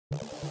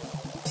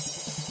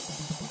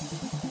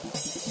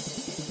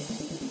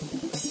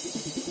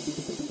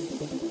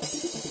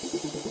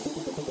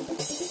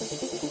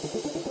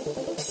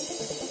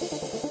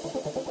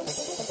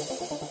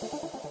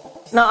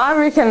No, I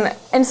reckon,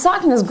 and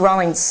cycling is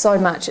growing so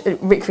much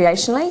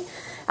recreationally.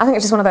 I think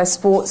it's just one of those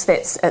sports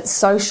it's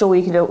social.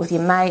 You can do it with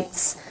your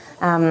mates.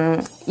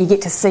 You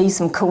get to see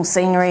some cool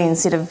scenery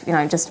instead of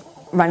just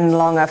running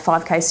along a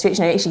 5k stretch.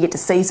 You actually get to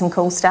see some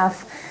cool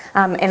stuff,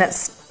 and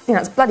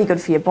it's bloody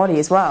good for your body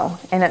as well.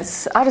 And I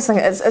just think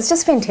it's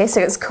just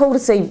fantastic. It's cool to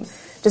see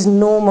just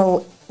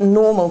normal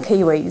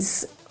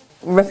Kiwis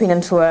ripping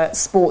into a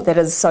sport that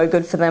is so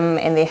good for them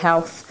and their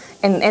health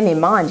and their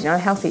mind.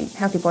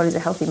 Healthy bodies are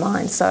healthy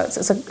minds. So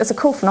it's a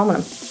cool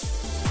phenomenon.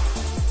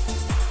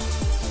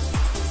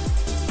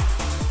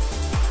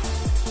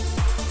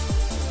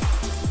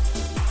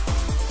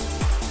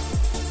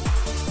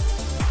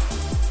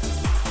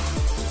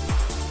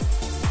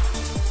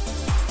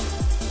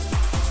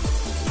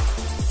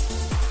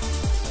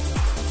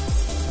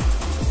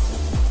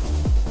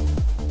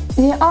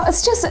 Yeah,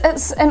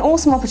 it's an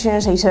awesome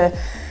opportunity to,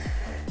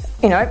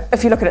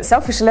 if you look at it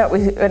selfishly, like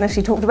we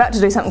initially talked about, to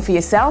do something for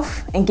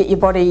yourself and get your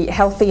body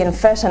healthy and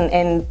fit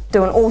and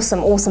do an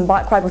awesome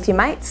bike ride with your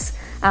mates.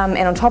 And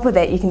on top of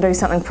that, you can do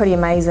something pretty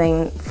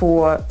amazing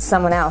for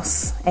someone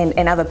else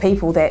and other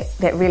people that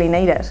really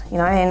need it.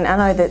 And I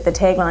know that the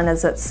tagline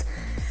is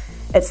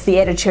it's the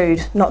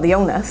attitude, not the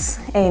illness.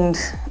 And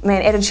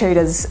man, attitude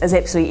is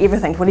absolutely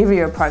everything, whatever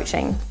you're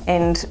approaching.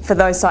 And for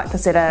those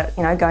cyclists that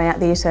are, going out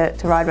there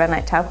to ride around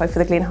Lake Taupo for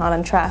the Glenn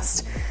Hyland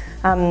Trust,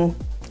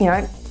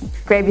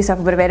 grab yourself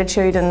a bit of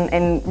attitude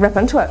and rip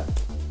into it.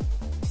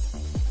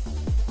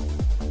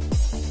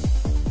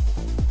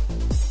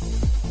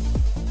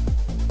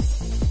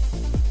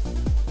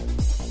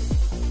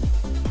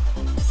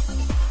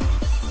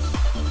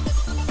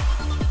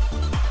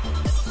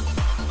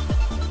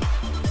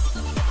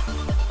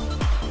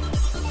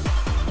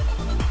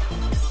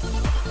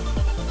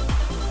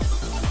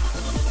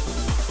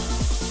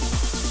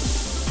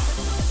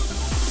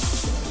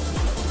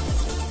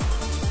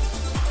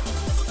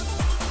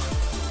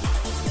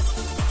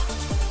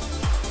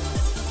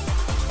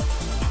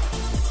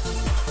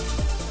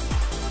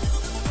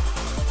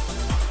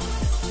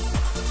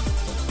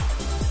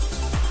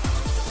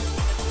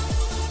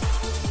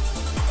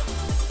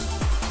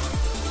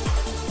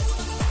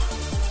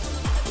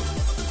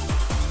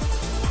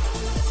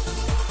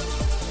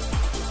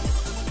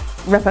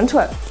 Rip into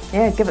it.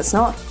 Yeah, give it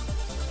snot.